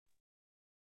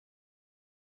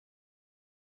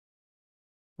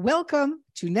Welcome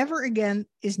to Never Again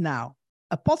is Now,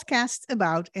 a podcast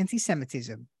about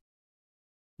anti-Semitism.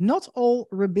 Not all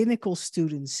rabbinical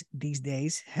students these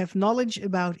days have knowledge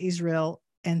about Israel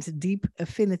and deep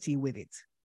affinity with it.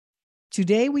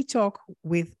 Today we talk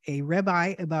with a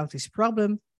rabbi about this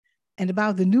problem and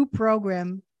about the new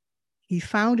program he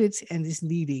founded and is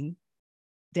leading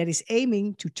that is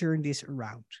aiming to turn this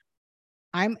around.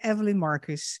 I'm Evelyn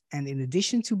Marcus, and in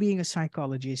addition to being a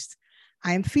psychologist,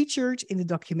 I am featured in the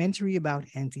documentary about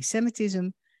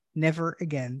anti-Semitism, Never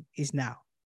Again is Now.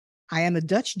 I am a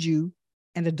Dutch Jew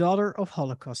and a daughter of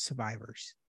Holocaust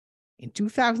survivors. In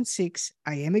 2006,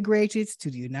 I emigrated to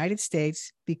the United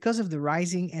States because of the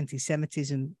rising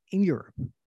anti-Semitism in Europe.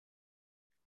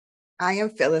 I am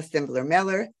Phyllis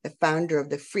Zimbler-Miller, the founder of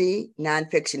the free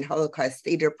nonfiction Holocaust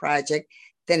theater project,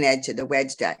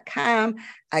 thinedgeofthewedge.com.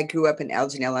 I grew up in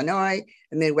Elgin, Illinois,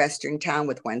 a Midwestern town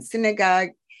with one synagogue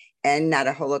and not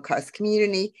a Holocaust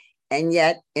community. And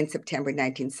yet, in September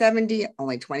 1970,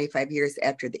 only 25 years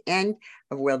after the end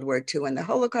of World War II and the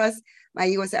Holocaust, my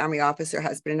U.S. Army officer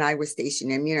husband and I were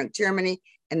stationed in Munich, Germany,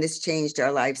 and this changed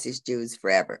our lives as Jews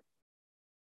forever.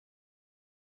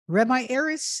 Rabbi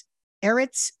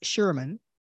Erez Sherman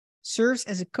serves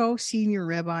as a co-senior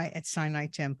rabbi at Sinai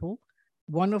Temple,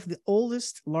 one of the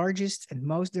oldest, largest, and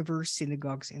most diverse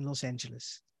synagogues in Los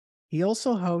Angeles. He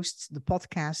also hosts the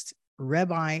podcast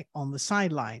Rabbi on the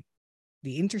Sideline,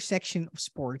 the intersection of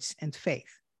sports and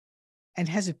faith, and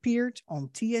has appeared on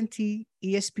TNT,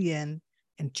 ESPN,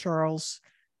 and Charles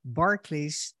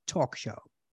Barkley's talk show.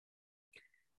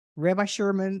 Rabbi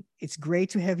Sherman, it's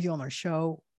great to have you on our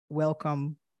show.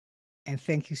 Welcome, and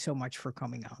thank you so much for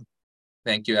coming on.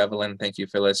 Thank you, Evelyn. Thank you,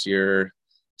 Phyllis. Your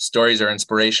stories are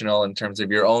inspirational in terms of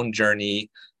your own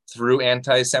journey through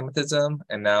anti-Semitism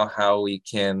and now how we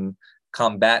can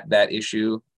combat that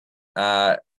issue.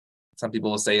 Some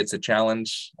people will say it's a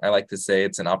challenge. I like to say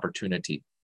it's an opportunity.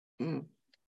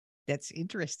 That's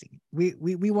interesting. We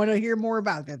want to hear more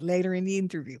about that later in the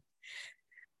interview.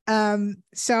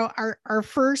 So our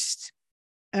first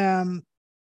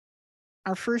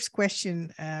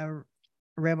question,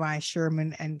 Rabbi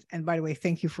Sherman, and by the way,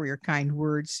 thank you for your kind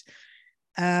words.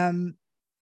 Sinai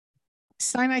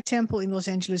Temple in Los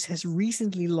Angeles has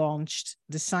recently launched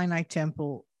the Sinai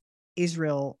Temple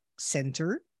Israel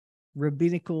Center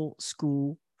Rabbinical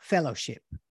School Fellowship.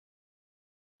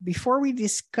 Before we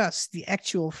discuss the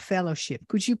actual fellowship,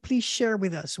 could you please share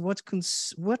with us what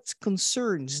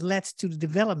concerns led to the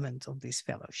development of this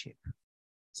fellowship?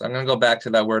 So I'm going to go back to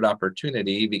that word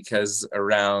opportunity because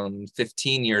around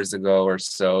 15 years ago or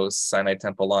so, Sinai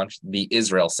Temple launched the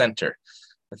Israel Center.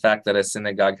 The fact that a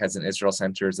synagogue has an Israel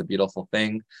Center is a beautiful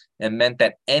thing and meant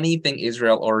that anything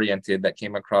Israel-oriented that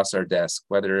came across our desk,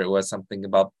 whether it was something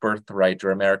about Birthright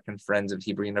or American Friends of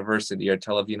Hebrew University or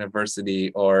Tel Aviv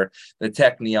University or the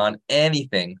Technion,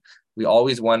 anything, we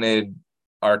always wanted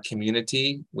our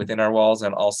community within our walls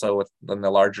and also within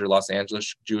the larger Los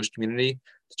Angeles Jewish community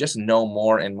to just know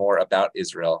more and more about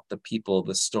Israel, the people,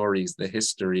 the stories, the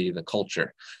history, the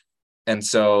culture. And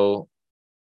so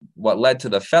what led to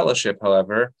the fellowship,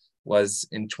 however, was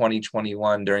in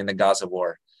 2021 during the Gaza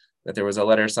war, that there was a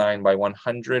letter signed by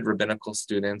 100 rabbinical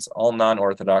students, all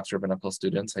non-Orthodox rabbinical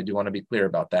students. I do want to be clear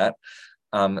about that,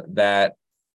 that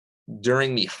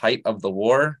during the height of the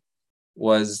war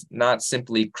was not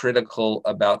simply critical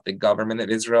about the government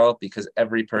of Israel, because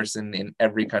every person in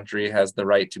every country has the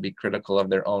right to be critical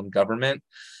of their own government,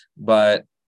 but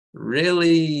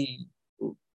really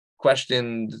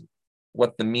questioned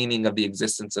what the meaning of the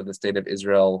existence of the state of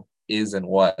Israel is and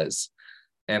was.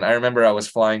 And I remember I was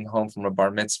flying home from a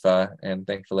bar mitzvah, and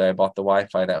thankfully I bought the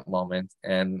Wi-Fi that moment.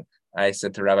 And I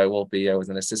said to Rabbi Wolpe, I was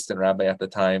an assistant rabbi at the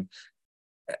time,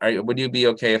 would you be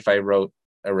okay if I wrote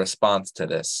a response to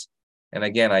this? And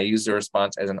again, I used the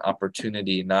response as an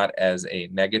opportunity, not as a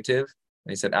negative.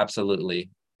 And he said,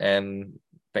 absolutely. And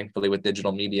thankfully with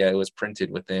digital media, it was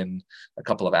printed within a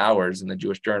couple of hours in the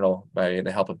Jewish Journal by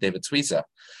the help of David Suissa.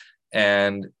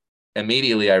 And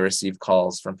immediately I received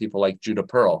calls from people like Judah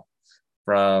Pearl,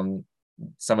 from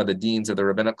some of the deans of the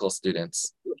rabbinical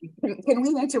students. Can we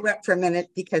interrupt for a minute?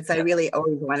 Because I really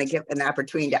always want to give an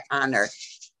opportunity to honor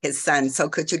his son. So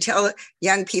could you tell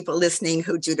young people listening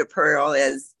who Judah Pearl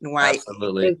is and why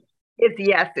Absolutely. his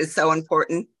yes is so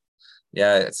important?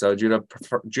 Yeah, so Judah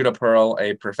Pearl,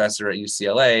 a professor at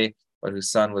UCLA, but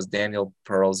whose son was Daniel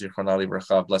Pearl, Zichrono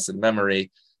Livracha, blessed memory,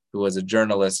 who was a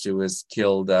journalist who was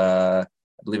killed, I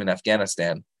believe, in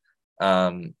Afghanistan.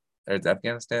 Or is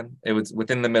Afghanistan? It was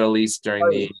within the Middle East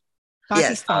during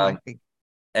Pakistan, I think.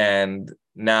 And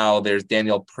now there's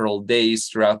Daniel Pearl Days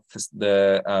throughout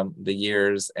the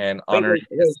years, and honoring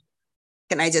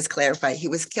can I just clarify? He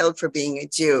was killed for being a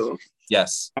Jew.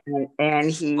 Yes. And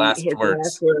his last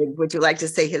words, would you like to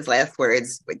say his last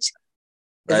words, which,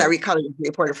 as I recall, he was a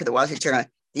reporter for the Wall Street Journal.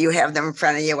 Do you have them in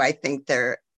front of you? I think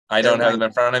I don't have them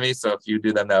in front of me, so if you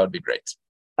do them, that would be great.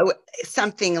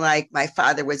 Something like, my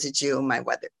father was a Jew, my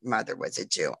mother was a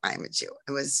Jew, I'm a Jew.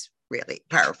 It was really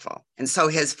powerful. And so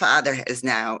his father has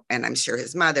now, and I'm sure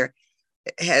his mother,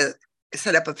 has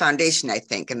set up a foundation, I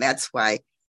think, and that's why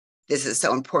this is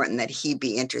so important that he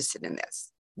be interested in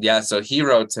this. Yeah, so he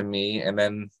wrote to me, and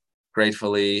then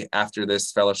gratefully, after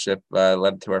this fellowship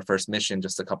led to our first mission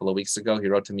just a couple of weeks ago, he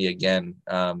wrote to me again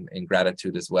in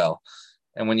gratitude as well.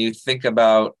 And when you think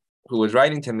about who was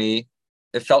writing to me,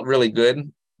 it felt really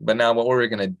good, but now what were we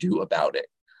going to do about it?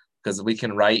 Because we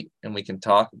can write and we can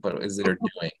talk, but is there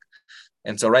doing?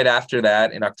 And so right after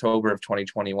that, in October of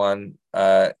 2021,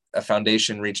 a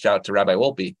foundation reached out to Rabbi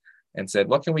Wolpe and said,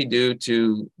 what can we do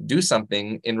to do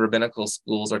something in rabbinical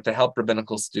schools or to help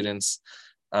rabbinical students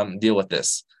deal with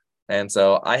this? And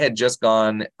so I had just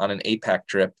gone on an APAC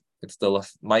trip. It's the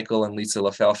Michael and Lisa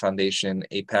LaFell Foundation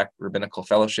APAC Rabbinical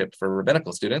Fellowship for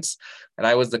rabbinical students. And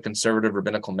I was the conservative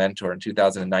rabbinical mentor in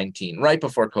 2019, right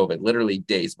before COVID, literally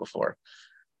days before.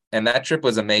 And that trip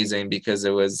was amazing because it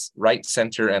was right,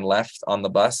 center, and left on the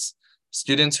bus.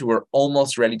 Students who were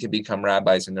almost ready to become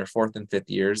rabbis in their 4th and 5th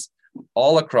years,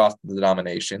 all across the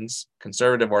denominations,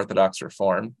 conservative, Orthodox,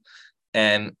 Reform.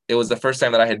 And it was the first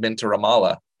time that I had been to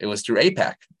Ramallah. It was through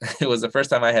APAC. It was the first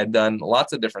time I had done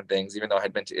lots of different things, even though I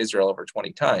had been to Israel over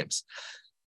 20 times.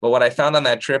 But what I found on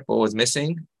that trip, what was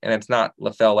missing, and it's not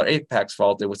LaFell or APAC's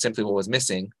fault, it was simply what was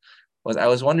missing, was I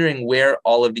was wondering where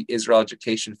all of the Israel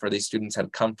education for these students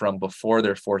had come from before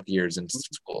their 4th years in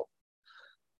school.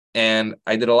 And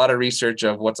I did a lot of research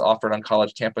of what's offered on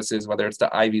college campuses, whether it's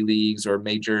the Ivy Leagues or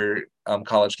major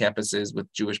college campuses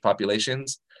with Jewish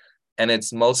populations. And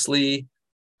it's mostly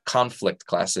conflict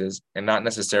classes and not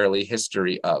necessarily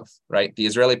history of, right? The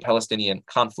Israeli-Palestinian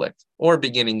conflict, or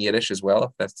beginning Yiddish as well,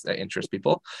 if that's that interests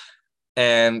people.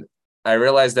 And I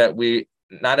realized that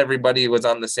not everybody was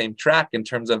on the same track in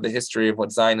terms of the history of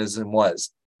what Zionism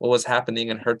was, what was happening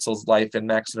in Herzl's life and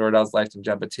Max Nordau's life and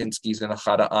Jabotinsky's and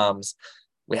Ahad Ha'am's.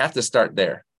 We have to start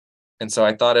there. And so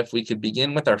I thought if we could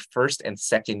begin with our 1st and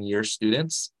 2nd year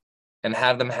students and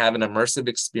have them have an immersive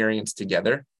experience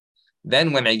together,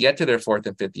 then when they get to their 4th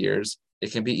and 5th years,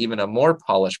 it can be even a more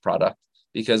polished product.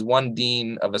 Because one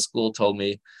dean of a school told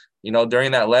me,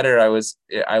 during that letter, I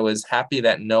was happy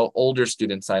that no older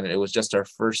students signed it. It was just our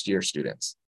 1st year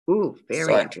students. Ooh,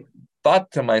 very interesting. I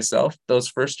thought to myself, those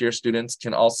 1st year students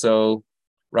can also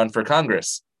run for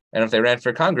Congress. And if they ran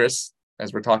for Congress,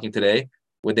 as we're talking today,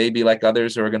 would they be like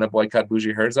others who are going to boycott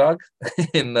Bougie Herzog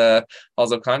in the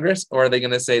halls of Congress? Or are they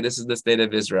going to say, this is the state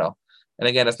of Israel? And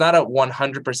again, it's not a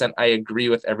 100% I agree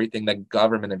with everything the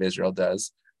government of Israel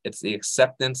does. It's the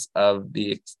acceptance of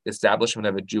the establishment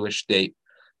of a Jewish state.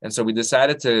 And so we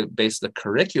decided to base the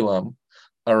curriculum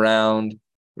around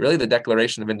really the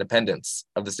Declaration of Independence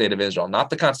of the State of Israel,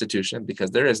 not the Constitution, because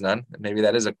there is none. Maybe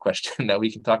that is a question that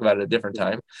we can talk about at a different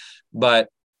time. But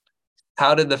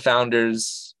how did the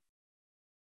founders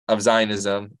of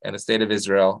Zionism and the State of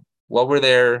Israel, what were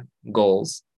their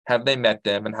goals? Have they met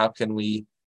them? And how can we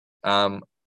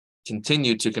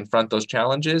continue to confront those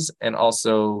challenges and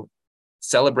also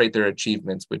celebrate their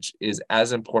achievements, which is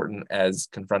as important as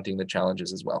confronting the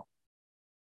challenges as well?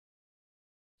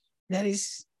 That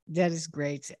is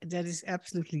great. That is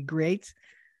absolutely great.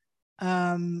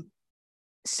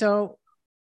 So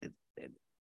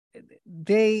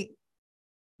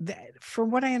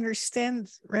from what I understand,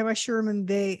 Rabbi Sherman,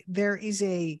 there is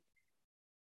a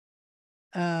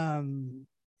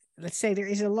let's say there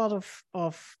is a lot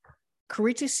of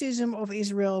criticism of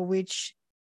Israel, which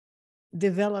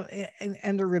developed,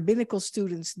 and the rabbinical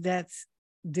students that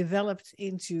developed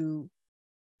into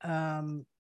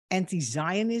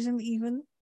anti-Zionism even.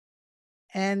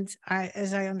 And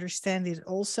as I understand it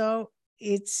also,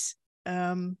 it's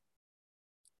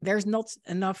there's not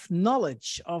enough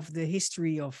knowledge of the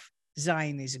history of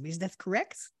Zionism. Is that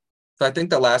correct? So I think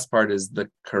the last part is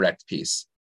the correct piece.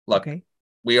 Look, okay.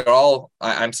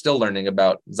 I'm still learning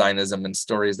about Zionism and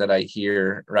stories that I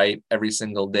hear, right, every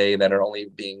single day that are only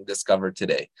being discovered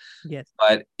today. Yes.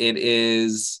 But it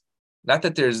is not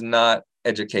that there's not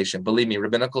education. Believe me,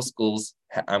 rabbinical schools,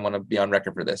 I want to be on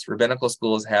record for this. Rabbinical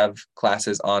schools have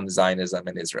classes on Zionism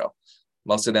in Israel.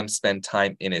 Most of them spend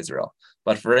time in Israel.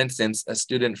 But for instance, a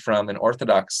student from an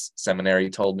Orthodox seminary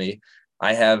told me,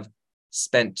 I have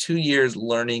spent 2 years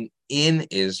learning in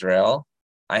Israel.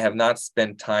 I have not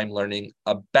spent time learning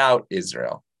about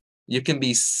Israel. You can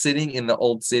be sitting in the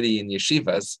old city in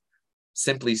yeshivas,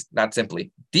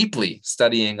 deeply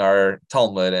studying our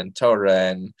Talmud and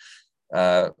Torah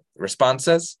and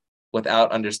responses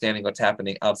without understanding what's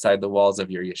happening outside the walls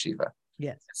of your yeshiva.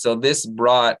 Yes. So this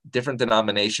brought different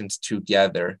denominations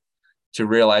together to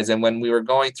realize, and when we were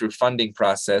going through funding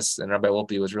process, and Rabbi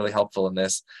Wolpe was really helpful in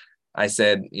this, I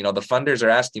said, the funders are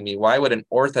asking me, why would an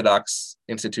Orthodox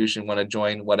institution want to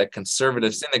join what a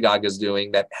conservative synagogue is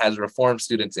doing that has Reform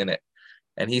students in it?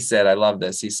 And he said, I love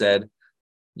this. He said,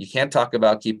 you can't talk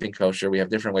about keeping kosher. We have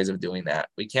different ways of doing that.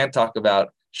 We can't talk about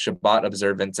Shabbat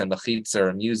observance and mechitza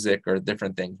or music or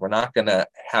different things. We're not going to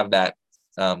have that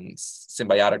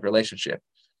symbiotic relationship.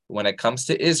 When it comes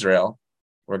to Israel,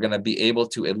 we're going to be able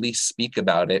to at least speak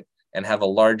about it and have a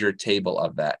larger table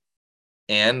of that.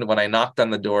 And when I knocked on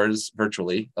the doors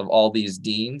virtually of all these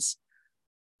deans,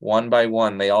 one by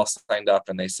one, they all signed up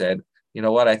and they said, you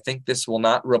know what, I think this will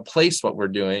not replace what we're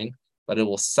doing, but it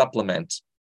will supplement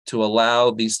to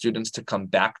allow these students to come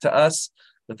back to us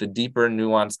with a deeper,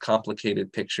 nuanced,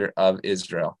 complicated picture of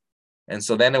Israel. And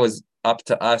so then it was up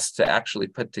to us to actually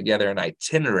put together an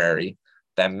itinerary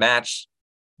that matched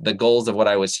the goals of what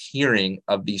I was hearing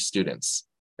of these students.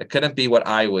 It couldn't be what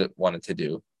I wanted to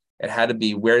do. It had to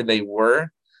be where they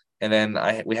were. And then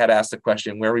we had to ask the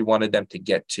question where we wanted them to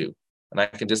get to. And I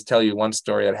can just tell you one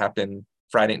story that happened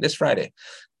this Friday.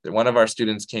 That one of our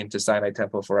students came to Sinai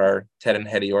Temple for our Ted and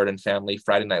Hetty Orden family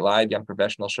Friday Night Live, Young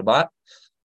Professional Shabbat.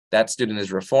 That student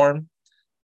is Reform,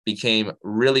 became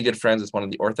really good friends with one of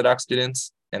the Orthodox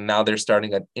students, and now they're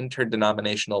starting an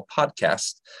interdenominational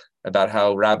podcast about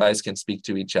how rabbis can speak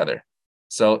to each other.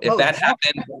 So if that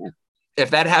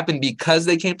happened because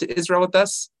they came to Israel with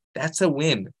us, that's a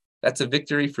win. That's a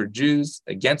victory for Jews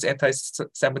against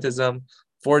anti-Semitism,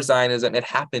 for Zionism. It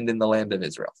happened in the land of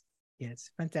Israel. Yes,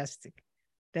 fantastic.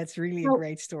 That's really a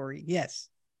great story. Yes.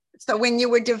 So when you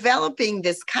were developing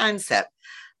this concept,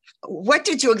 what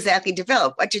did you exactly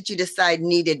develop? What did you decide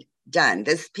needed done?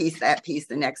 This piece, that piece,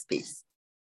 the next piece.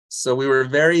 So we were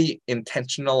very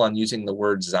intentional on using the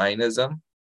word Zionism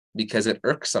because it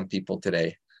irks some people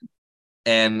today.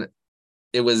 And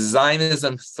it was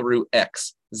Zionism through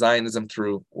X, Zionism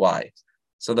through Y.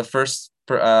 So the first,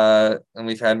 and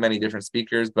we've had many different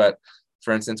speakers, but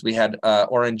for instance, we had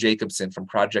Oren Jacobson from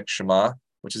Project Shema,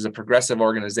 which is a progressive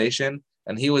organization.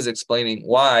 And he was explaining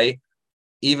why,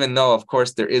 even though, of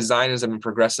course, there is Zionism in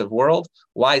progressive world,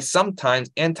 why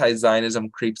sometimes anti-Zionism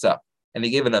creeps up. And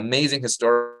he gave an amazing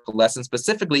historical lesson,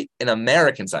 specifically in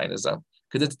American Zionism,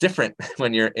 because it's different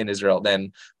when you're in Israel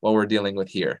than what we're dealing with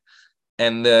here.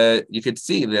 And you could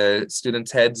see the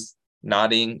students' heads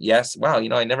nodding, yes, wow,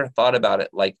 I never thought about it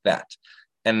like that.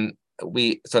 And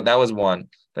so that was one.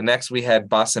 The next, we had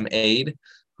Bassem Aid,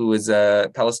 who is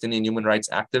a Palestinian human rights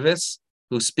activist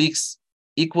who speaks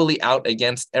equally out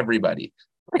against everybody.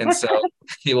 And so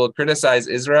he will criticize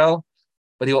Israel,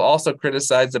 but he will also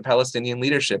criticize the Palestinian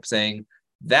leadership, saying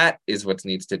that is what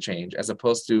needs to change, as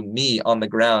opposed to me on the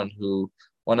ground who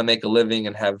want to make a living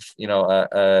and have,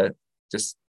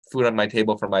 just food on my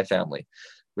table for my family.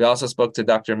 We also spoke to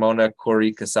Dr. Mona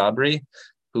Khoury Kasabri,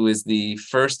 who is the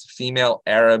first female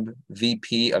Arab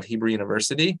VP of Hebrew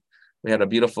University. We had a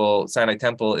beautiful Sinai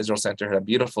Temple Israel Center had a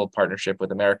beautiful partnership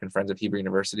with American Friends of Hebrew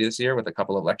University this year with a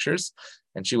couple of lectures,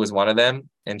 and she was one of them.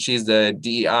 And she's the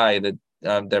DEI, the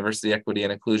Diversity, Equity,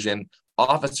 and Inclusion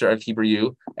Officer of Hebrew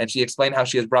U, and she explained how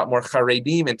she has brought more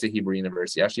Haredim into Hebrew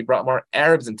University, how she brought more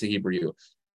Arabs into Hebrew U.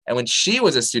 And when she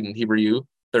was a student in Hebrew U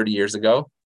 30 years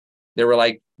ago, there were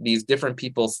like these different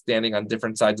people standing on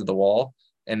different sides of the wall.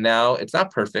 And now it's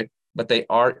not perfect, but they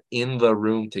are in the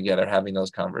room together having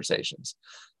those conversations.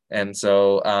 And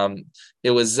so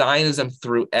it was Zionism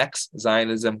through X,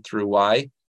 Zionism through Y.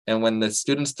 And when the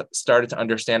students started to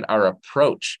understand our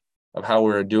approach of how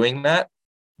we were doing that,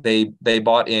 they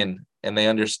bought in and they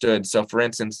understood. So for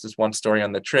instance, this one story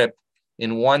on the trip,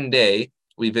 in one day,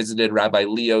 we visited Rabbi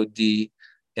Leo D.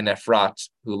 in Efrat,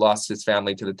 who lost his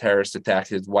family to the terrorist attack,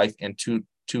 his wife and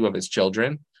two of his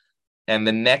children. And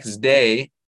the next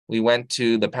day, we went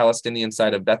to the Palestinian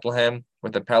side of Bethlehem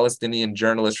with a Palestinian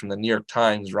journalist from the New York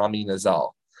Times, Rami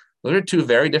Nazal. Those are two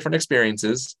very different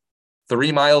experiences,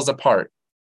 3 miles apart.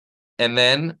 And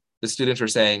then the students were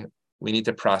saying, we need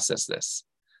to process this.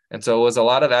 And so it was a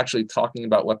lot of actually talking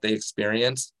about what they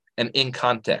experienced and in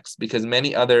context, because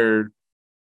many other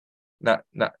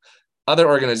other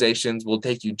organizations will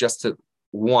take you just to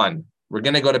one. We're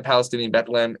going to go to Palestinian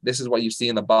Bethlehem. This is what you see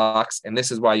in the box, and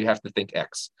this is why you have to think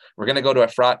X. We're going to go to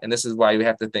Efrat, and this is why you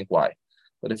have to think Y.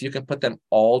 But if you can put them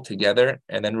all together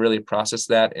and then really process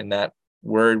that in that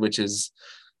word, which is,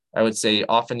 I would say,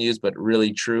 often used, but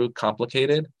really true,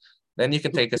 complicated, then you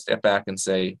can take a step back and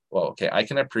say, well, okay, I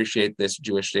can appreciate this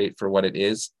Jewish state for what it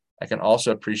is. I can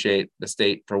also appreciate the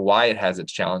state for why it has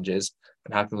its challenges,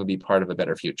 and how can we be part of a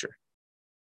better future?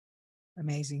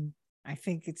 Amazing. I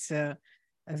think it's a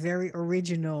very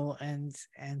original and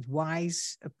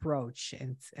wise approach,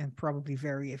 and probably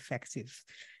very effective.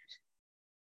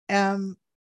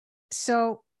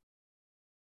 So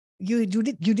you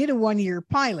did a 1-year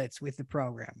pilot with the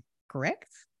program,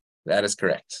 correct? That is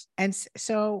correct. And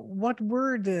so what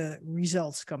were the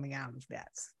results coming out of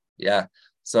that? Yeah.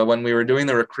 So when we were doing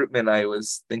the recruitment, I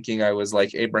was thinking I was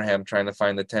like Abraham trying to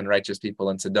find the 10 righteous people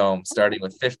in Sodom, starting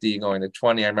with 50, going to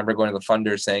 20. I remember going to the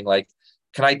funders saying, like,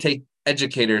 can I take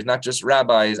educators, not just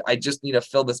rabbis? I just need to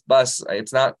fill this bus.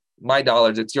 It's not my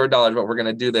dollars, it's your dollars, but we're going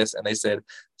to do this. And they said,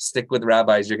 stick with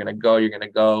rabbis. You're going to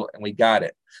go. And we got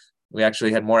it. We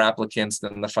actually had more applicants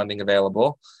than the funding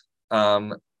available.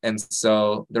 And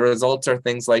so the results are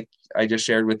things like I just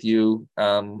shared with you,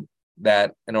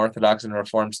 that an Orthodox and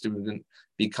Reform student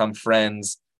become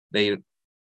friends. They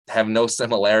have no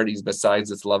similarities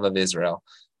besides this love of Israel.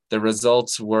 The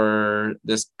results were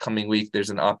this coming week,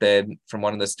 there's an op-ed from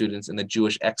one of the students in the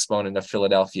Jewish Exponent of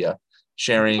Philadelphia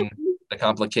sharing the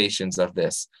complications of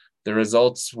this. The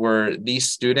results were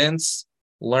these students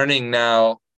learning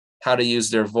now how to use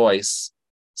their voice.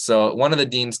 So one of the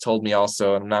deans told me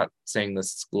also, and I'm not saying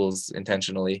this schools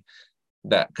intentionally,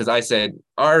 that because I said,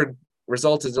 our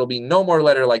result is there'll be no more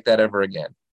letter like that ever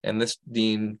again. And this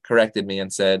dean corrected me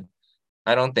and said,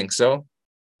 I don't think so.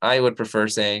 I would prefer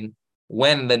saying,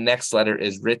 when the next letter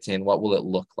is written, what will it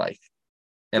look like?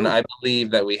 And I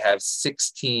believe that we have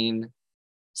 16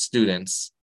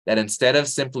 students that instead of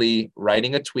simply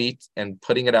writing a tweet and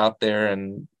putting it out there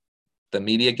and the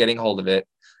media getting hold of it,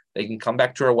 they can come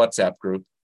back to our WhatsApp group.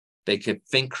 They could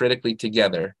think critically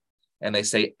together, and they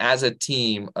say, as a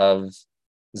team of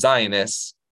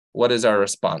Zionists, what is our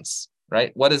response,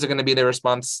 right? What is it going to be their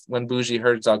response when Bougie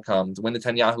Herzog comes, when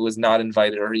Netanyahu is not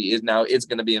invited, or he is now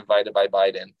going to be invited by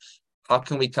Biden? How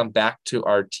can we come back to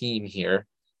our team here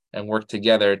and work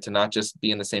together to not just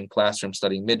be in the same classroom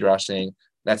studying Midrash saying,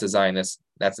 that's a Zionist,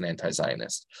 that's an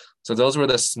anti-Zionist. So those were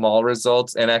the small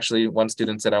results. And actually one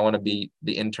student said, I want to be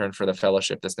the intern for the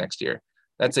fellowship this next year.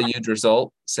 That's a huge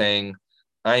result, saying,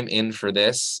 I'm in for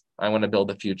this. I want to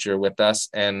build a future with us.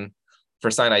 And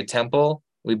for Sinai Temple,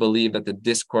 we believe that the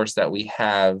discourse that we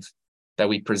have, that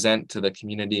we present to the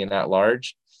community and at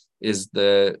large, is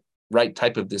the right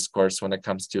type of discourse when it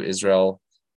comes to Israel,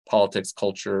 politics,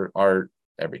 culture, art,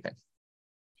 everything.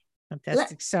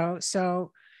 Fantastic.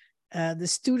 So the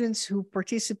students who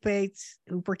participated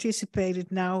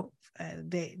now,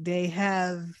 they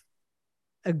have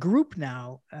a group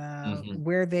now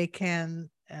where they can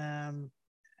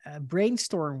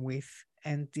brainstorm with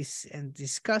and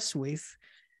discuss with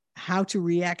how to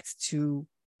react to,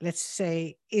 let's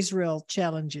say, Israel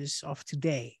challenges of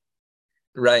today.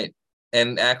 Right.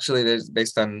 And actually, there's,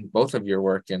 based on both of your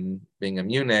work and being in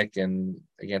Munich and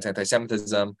against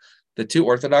anti-Semitism, the 2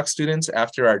 Orthodox students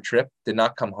after our trip did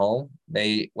not come home.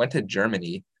 They went to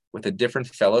Germany with a different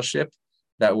fellowship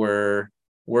that were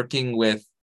working with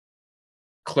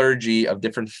clergy of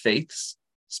different faiths,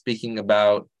 speaking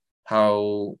about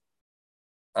how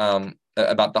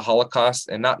about the Holocaust,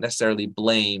 and not necessarily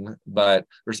blame, but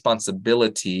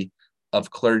responsibility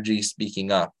of clergy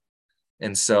speaking up.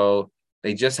 And so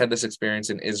they just had this experience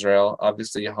in Israel.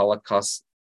 Obviously, Holocaust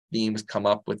themes come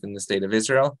up within the state of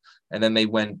Israel. And then they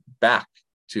went back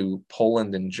to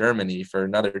Poland and Germany for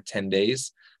another 10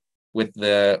 days with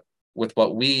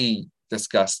what we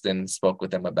discussed and spoke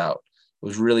with them about. It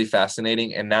was really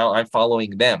fascinating. And now I'm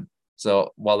following them.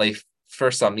 So while they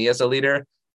first saw me as a leader,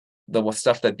 the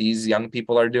stuff that these young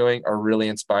people are doing are really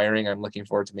inspiring. I'm looking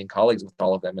forward to being colleagues with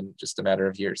all of them in just a matter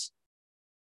of years.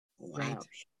 Wow.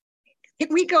 Can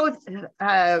we go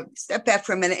step back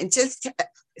for a minute and just,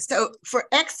 so for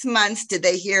X months, did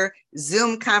they hear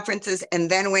Zoom conferences and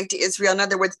then went to Israel? In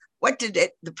other words, what did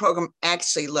the program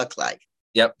actually look like?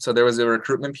 Yep. So there was a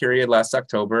recruitment period last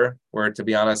October where, to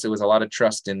be honest, it was a lot of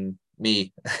trust in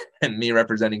me and me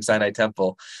representing Sinai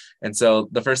Temple. And so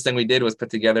the first thing we did was put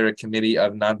together a committee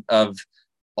of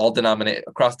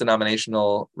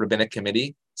cross-denominational rabbinic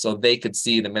committee, so they could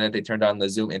see the minute they turned on the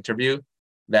Zoom interview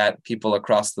that people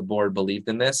across the board believed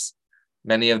in this.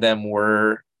 Many of them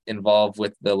were involved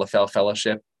with the Lafel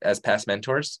Fellowship as past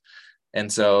mentors. And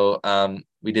so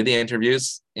we did the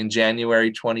interviews. In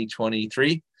January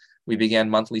 2023, we began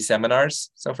monthly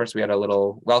seminars. So first we had a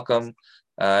little welcome.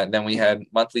 Then we had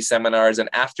monthly seminars. And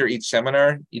after each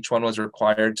seminar, each one was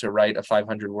required to write a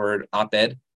 500-word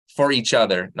op-ed for each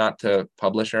other, not to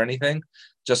publish or anything.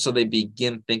 just so they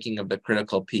begin thinking of the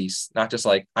critical piece, not just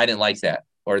like, I didn't like that,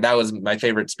 or that was my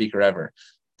favorite speaker ever.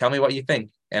 Tell me what you think.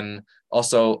 And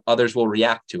also others will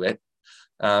react to it.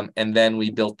 And then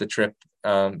we built the trip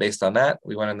based on that.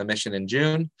 We went on the mission in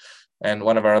June, and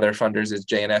one of our other funders is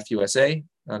JNF USA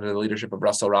under the leadership of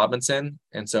Russell Robinson.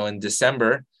 And so in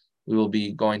December, we will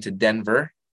be going to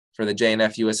Denver for the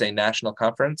JNF USA National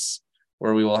Conference,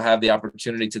 where we will have the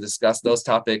opportunity to discuss those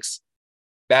topics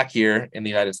back here in the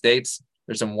United States.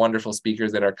 There's some wonderful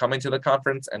speakers that are coming to the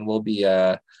conference, and we'll be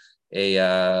a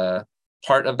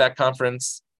part of that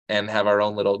conference and have our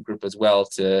own little group as well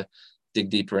to dig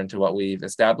deeper into what we've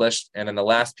established. And then the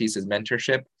last piece is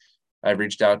mentorship. I've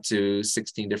reached out to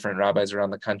 16 different rabbis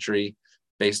around the country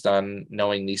based on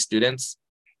knowing these students.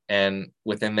 And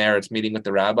within there, it's meeting with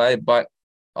the rabbi, but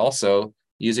also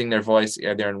using their voice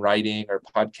either in writing or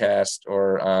podcast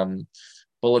or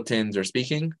bulletins or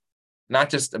speaking.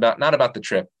 Not about the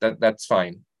trip, that's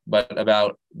fine, but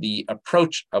about the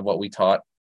approach of what we taught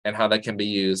and how that can be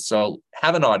used. So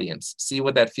have an audience, see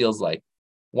what that feels like.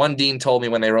 One dean told me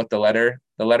when they wrote the letter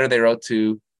they wrote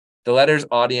to, the letter's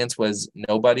audience was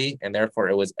nobody, and therefore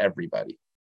it was everybody,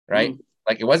 right?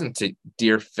 Like it wasn't to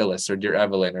dear Phyllis or dear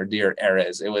Evelyn or dear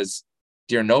Erez, it was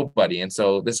dear nobody. And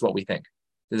so this is what we think.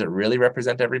 Does it really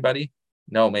represent everybody?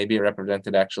 No, maybe it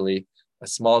represented actually a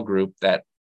small group that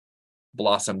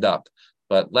blossomed up.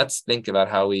 But let's think about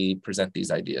how we present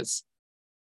these ideas.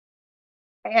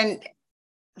 And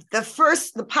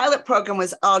the pilot program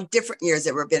was all different years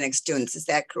of rabbinic students, is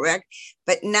that correct?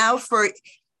 But now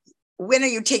when are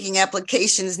you taking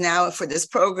applications now for this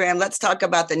program? Let's talk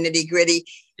about the nitty gritty.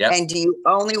 Yep. And do you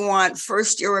only want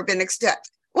first year rabbinic students?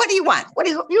 What do you want?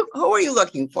 Who are you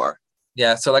looking for?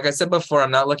 Yeah, so like I said before,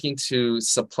 I'm not looking to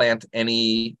supplant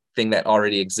anything that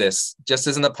already exists. Just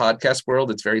as in the podcast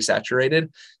world, it's very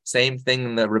saturated. Same thing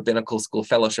in the rabbinical school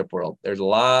fellowship world. There's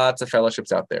lots of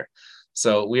fellowships out there.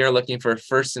 So we are looking for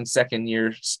first and second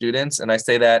year students. And I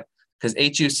say that because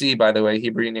HUC, by the way,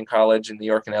 Hebrew Union College in New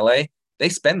York and LA, they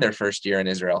spend their first year in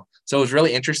Israel. So it was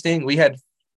really interesting. We had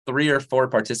 3 or 4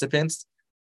 participants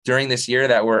during this year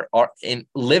that were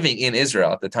living in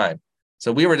Israel at the time.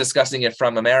 So we were discussing it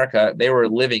from America. They were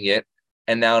living it.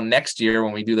 And now next year,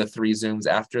 when we do the 3 Zooms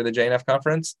after the JNF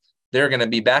conference, they're going to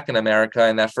be back in America,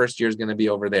 and that first year is going to be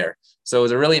over there. So it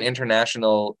was really an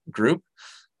international group.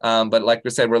 But like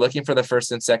we said, we're looking for the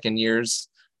first and second years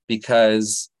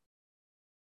because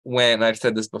when I've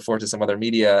said this before to some other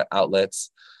media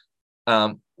outlets,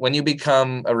 when you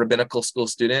become a rabbinical school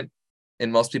student,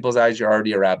 in most people's eyes, you're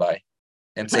already a rabbi.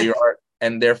 And so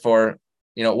and therefore,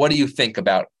 what do you think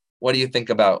about? What do you think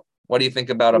about? What do you think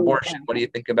about abortion? What do you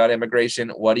think about immigration?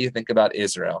 What do you think about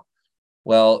Israel?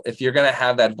 Well, if you're going to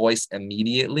have that voice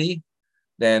immediately,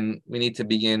 then we need to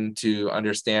begin to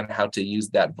understand how to use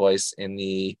that voice in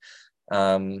the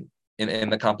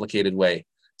complicated way.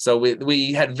 So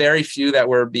we had very few that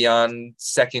were beyond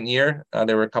second year.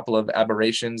 There were a couple of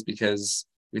aberrations because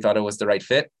we thought it was the right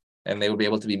fit and they would be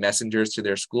able to be messengers to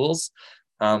their schools.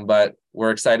 But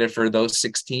we're excited for those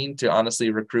 16 to honestly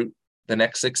recruit the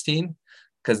next 16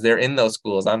 because they're in those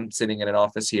schools. I'm sitting in an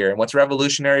office here. And what's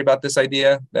revolutionary about this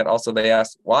idea that also they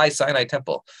asked, why Sinai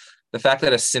Temple? The fact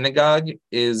that a synagogue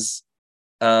is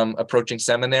approaching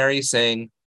seminary saying,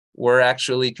 we're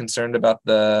actually concerned about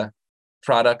the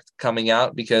product coming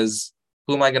out because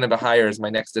who am I going to hire as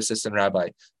my next assistant rabbi?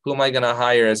 Who am I going to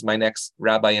hire as my next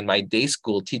rabbi in my day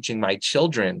school teaching my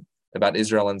children about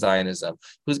Israel and Zionism?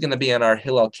 Who's going to be on our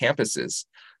Hillel campuses?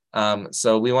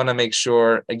 So we want to make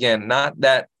sure, again, not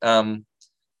that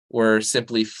we're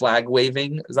simply flag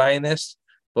waving Zionists,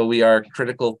 but we are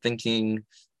critical thinking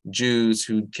Jews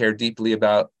who care deeply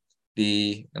about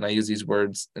and I use these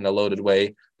words in a loaded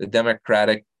way, the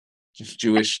democratic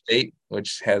Jewish state,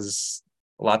 which has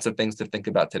lots of things to think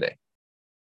about today.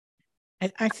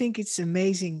 And I think it's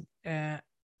amazing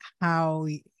how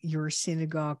your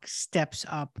synagogue steps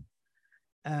up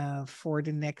for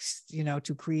the next,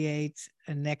 to create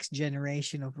a next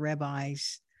generation of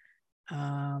rabbis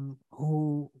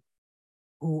who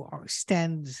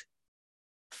stand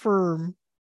firm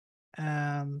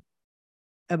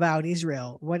about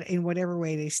Israel, in whatever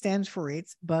way they stand for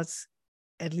it, but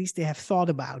at least they have thought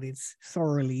about it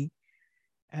thoroughly,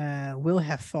 will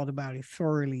have thought about it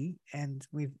thoroughly, and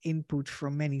with input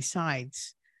from many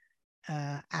sides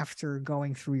after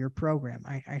going through your program.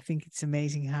 I think it's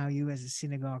amazing how you as a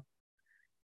synagogue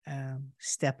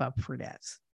step up for that.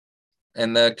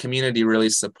 And the community really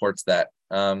supports that.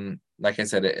 Like I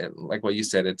said, like what you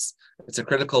said, it's a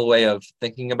critical way of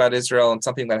thinking about Israel, and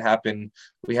something that happened.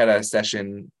 We had a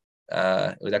session.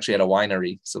 It was actually at a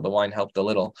winery, so the wine helped a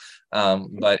little.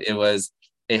 But it was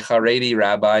a Haredi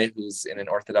rabbi who's in an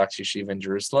Orthodox yeshiva in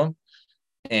Jerusalem,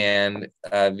 and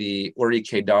the Uri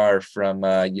Kedar from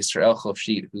Yisrael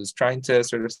Chofshit, who's trying to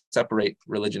sort of separate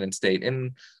religion and state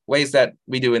in ways that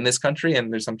we do in this country,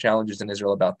 and there's some challenges in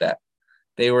Israel about that.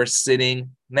 They were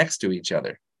sitting next to each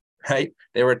other, right?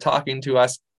 They were talking to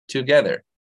us together.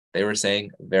 They were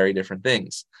saying very different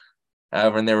things.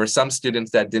 However, and there were some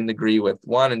students that didn't agree with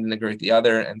one and didn't agree with the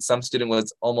other, and some student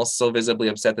was almost so visibly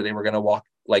upset that they were going to walk,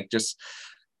 like just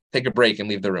take a break and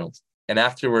leave the room. And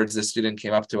afterwards, the student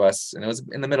came up to us, and it was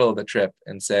in the middle of the trip,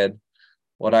 and said,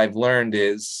 what I've learned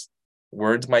is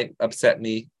words might upset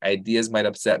me, ideas might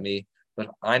upset me, but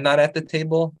if I'm not at the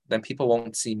table, then people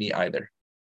won't see me either.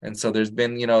 And so there's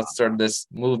been, sort of this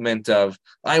movement of,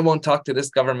 I won't talk to this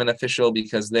government official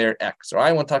because they're X, or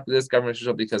I won't talk to this government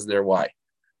official because they're Y.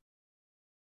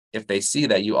 If they see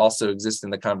that you also exist in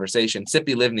the conversation,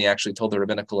 Tzipi Livni actually told the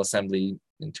Rabbinical Assembly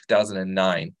in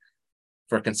 2009,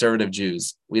 for conservative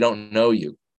Jews, we don't know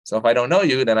you. So if I don't know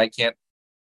you, then I can't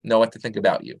know what to think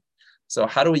about you. So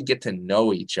how do we get to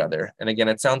know each other? And again,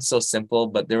 it sounds so simple,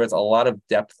 but there was a lot of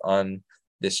depth on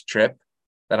this trip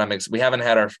that we haven't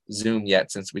had our Zoom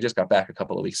yet since we just got back a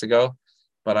couple of weeks ago.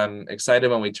 But I'm excited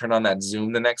when we turn on that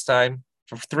Zoom the next time.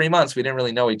 For 3 months, we didn't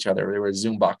really know each other. There were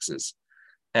Zoom boxes.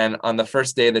 And on the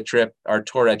first day of the trip, our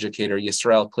tour educator,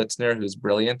 Yisrael Klitzner, who's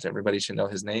brilliant, everybody should know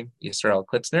his name, Yisrael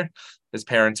Klitzner. His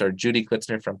parents are Judy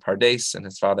Klitzner from Pardes and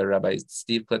his father, Rabbi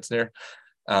Steve Klitzner.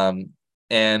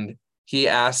 And he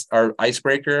asked, our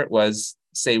icebreaker was,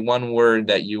 say one word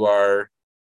that you are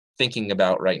thinking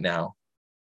about right now,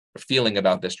 or feeling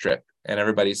about this trip. And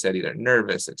everybody said either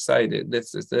nervous, excited,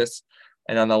 this.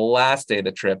 And on the last day of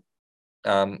the trip,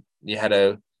 you had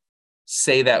to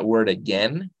say that word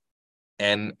again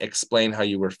and explain how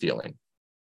you were feeling.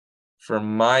 For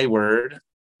my word,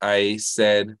 I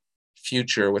said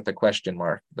future with a question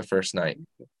mark the first night.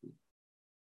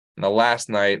 And the last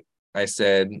night, I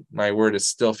said my word is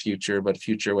still future, but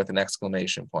future with an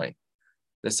exclamation point.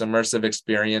 This immersive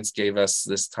experience gave us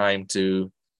this time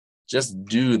to just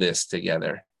do this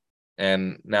together.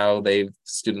 And now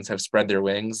students have spread their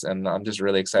wings, and I'm just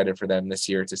really excited for them this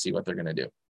year to see what they're going to do.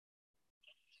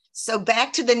 So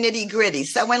back to the nitty gritty.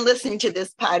 Someone listening to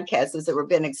this podcast is a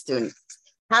rabbinic student.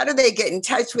 How do they get in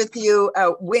touch with you?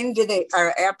 When do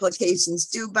our applications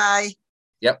due by?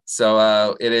 Yep.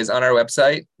 So it is on our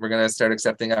website. We're going to start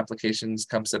accepting applications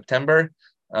come September.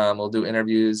 We'll do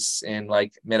interviews in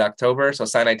like mid-October. So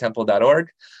SinaiTemple.org.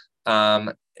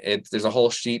 There's a whole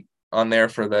sheet on there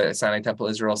for the Sinai Temple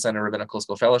Israel Center Rabbinical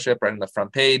School Fellowship right on the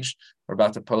front page. We're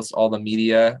about to post all the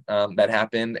media that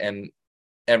happened, and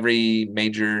every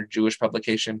major Jewish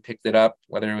publication picked it up,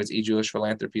 whether it was E-Jewish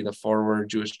Philanthropy, The Forward,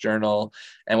 Jewish Journal.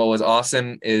 And what was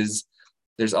awesome is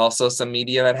there's also some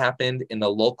media that happened in the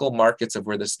local markets of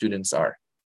where the students are,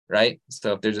 right?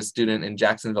 So if there's a student in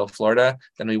Jacksonville, Florida,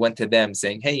 then we went to them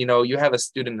saying, hey, you have a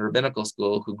student in rabbinical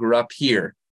school who grew up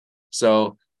here.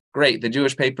 So great, the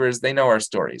Jewish papers, they know our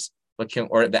stories.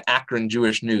 Or the Akron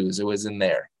Jewish News, it was in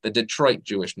there. The Detroit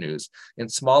Jewish News. In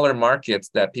smaller markets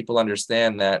that people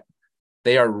understand that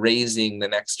they are raising the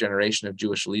next generation of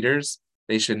Jewish leaders,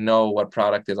 they should know what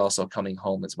product is also coming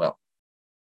home as well.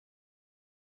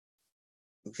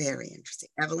 Very interesting.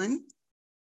 Evelyn?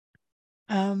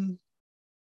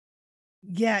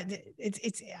 Yeah,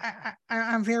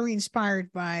 I'm very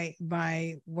inspired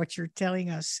by what you're telling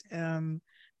us. I'm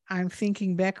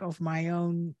thinking back of my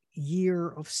own year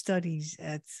of studies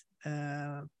at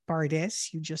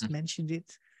Pardes. You just mentioned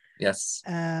it. Yes.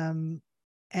 And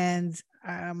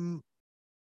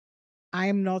I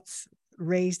am not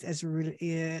raised as a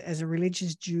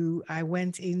religious Jew. I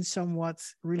went in somewhat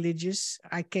religious.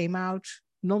 I came out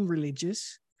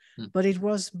non-religious, but it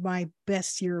was my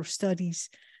best year of studies.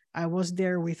 I was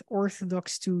there with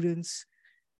Orthodox students,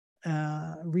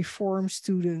 Reform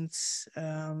students,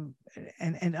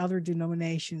 and other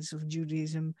denominations of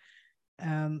Judaism.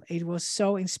 It was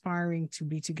so inspiring to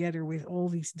be together with all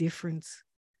these different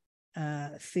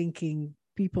thinking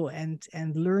people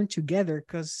and learn together,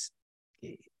 because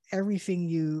everything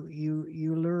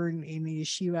you learn in the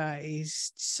yeshiva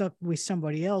is with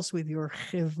somebody else, with your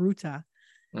chevruta.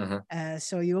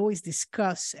 So you always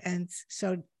discuss, and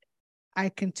so I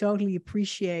can totally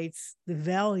appreciate the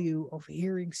value of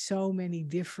hearing so many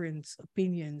different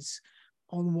opinions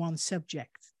on one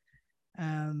subject.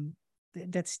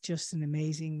 That's just an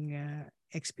amazing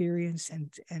experience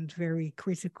and very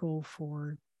critical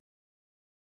for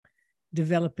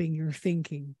developing your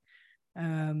thinking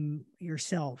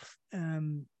yourself.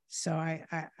 So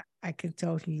I can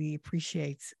totally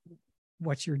appreciate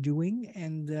what you're doing,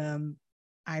 and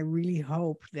I really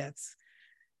hope that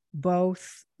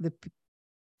both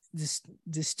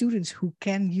the students who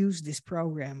can use this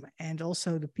program, and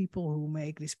also the people who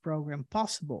make this program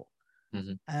possible,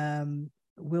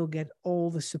 will get all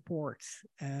the support,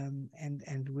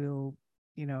 and will,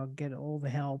 get all the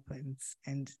help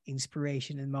and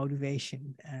inspiration and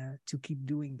motivation to keep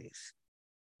doing this.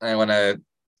 I want to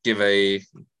give a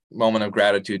moment of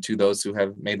gratitude to those who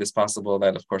have made this possible.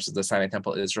 That, of course, is the Sinai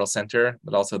Temple Israel Center,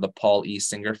 but also the Paul E.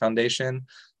 Singer Foundation,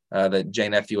 the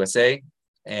JNF USA,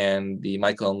 and the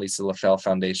Michael and Lisa LaFell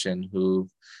Foundation, who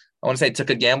I want to say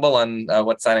took a gamble on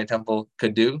what Sinai Temple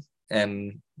could do,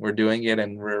 and we're doing it,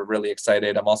 and we're really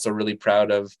excited. I'm also really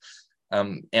proud of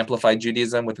Amplified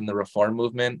Judaism within the Reform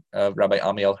movement of Rabbi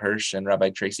Amiel Hirsch and Rabbi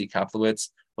Tracy Kaplowitz.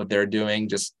 What they're doing,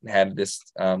 just had this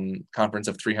conference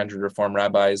of 300 Reform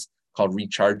rabbis called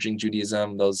Recharging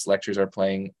Judaism. Those lectures are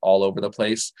playing all over the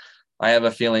place. I have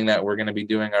a feeling that we're going to be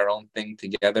doing our own thing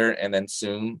together, and then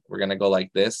soon we're going to go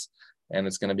like this, and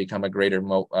it's going to become a greater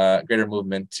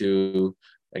movement to,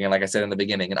 again, like I said in the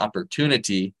beginning, an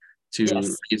opportunity to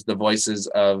raise the voices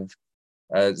of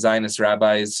Zionist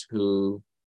rabbis who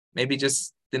maybe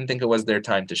just didn't think it was their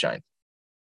time to shine.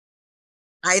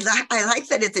 I like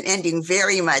that it's an ending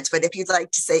very much, but if you'd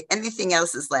like to say anything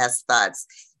else as last thoughts,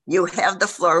 you have the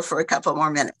floor for a couple more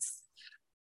minutes.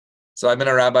 So I've been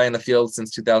a rabbi in the field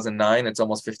since 2009. It's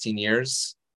almost 15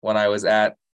 years. When I was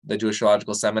at the Jewish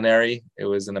Theological Seminary, it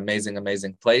was an amazing,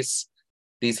 amazing place.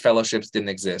 These fellowships didn't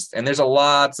exist. And there's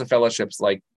lots of fellowships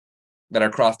like that are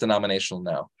cross-denominational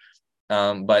now.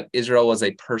 But Israel was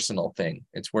a personal thing.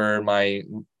 It's where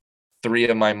three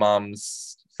of my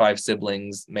mom's 5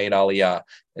 siblings made Aliyah.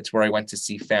 It's where I went to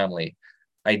see family.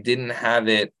 I didn't have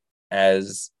it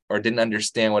didn't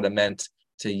understand what it meant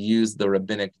to use the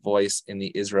rabbinic voice in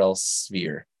the Israel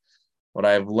sphere. What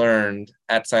I've learned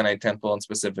at Sinai Temple, and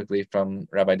specifically from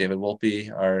Rabbi David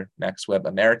Wolpe, our Max Webb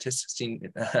emeritus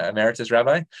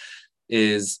rabbi,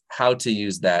 is how to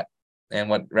use that. And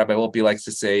what Rabbi Wolpe likes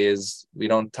to say is, we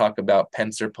don't talk about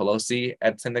Pence or Pelosi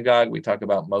at synagogue. We talk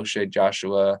about Moshe,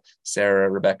 Joshua, Sarah,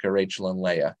 Rebecca, Rachel, and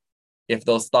Leah. If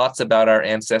those thoughts about our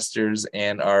ancestors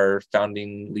and our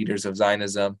founding leaders of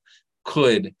Zionism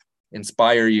could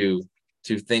inspire you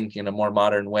to think in a more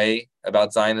modern way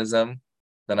about Zionism,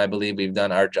 then I believe we've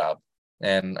done our job.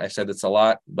 And I've said this a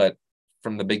lot, but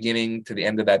from the beginning to the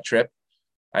end of that trip,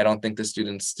 I don't think the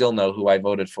students still know who I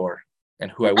voted for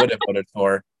and who I would have voted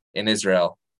for in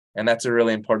Israel. And that's a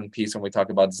really important piece when we talk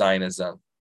about Zionism,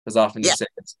 because often you say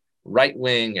it's right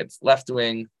wing, it's left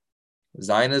wing.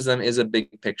 Zionism is a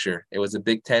big picture. It was a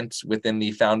big tent within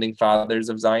the founding fathers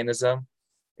of Zionism.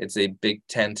 It's a big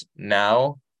tent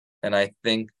now. And I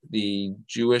think the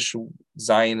Jewish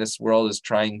Zionist world is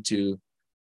trying to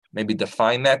maybe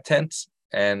define that tent.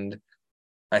 And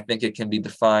I think it can be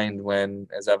defined when,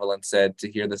 as Evelyn said,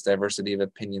 to hear this diversity of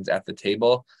opinions at the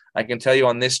table. I can tell you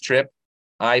on this trip,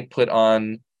 I put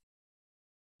on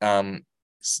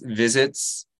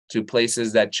visits to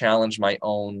places that challenge my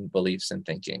own beliefs and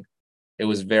thinking. It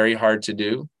was very hard to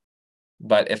do,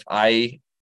 but if I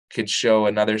could show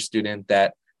another student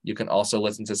that you can also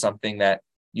listen to something that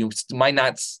you might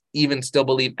not even still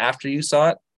believe after you saw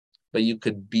it, but you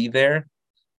could be there,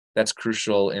 that's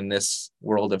crucial in this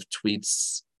world of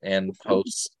tweets and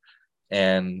posts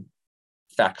and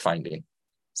fact-finding.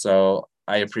 So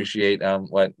I appreciate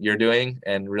what you're doing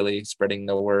and really spreading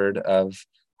the word of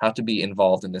how to be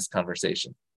involved in this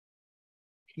conversation.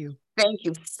 Thank you. Thank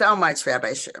you so much,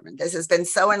 Rabbi Sherman. This has been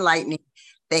so enlightening.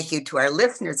 Thank you to our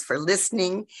listeners for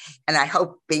listening, and I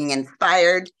hope being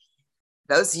inspired.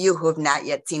 Those of you who have not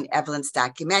yet seen Evelyn's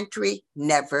documentary,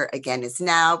 Never Again Is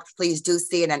Now, please do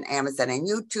see it on Amazon and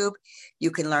YouTube.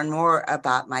 You can learn more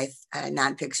about my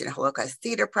nonfiction Holocaust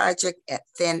theater project at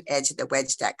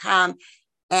thinedgeofthewedge.com.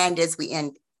 And as we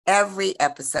end every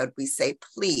episode, we say,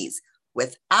 please,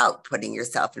 without putting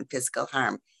yourself in physical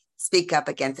harm, speak up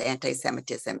against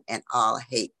anti-Semitism and all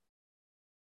hate.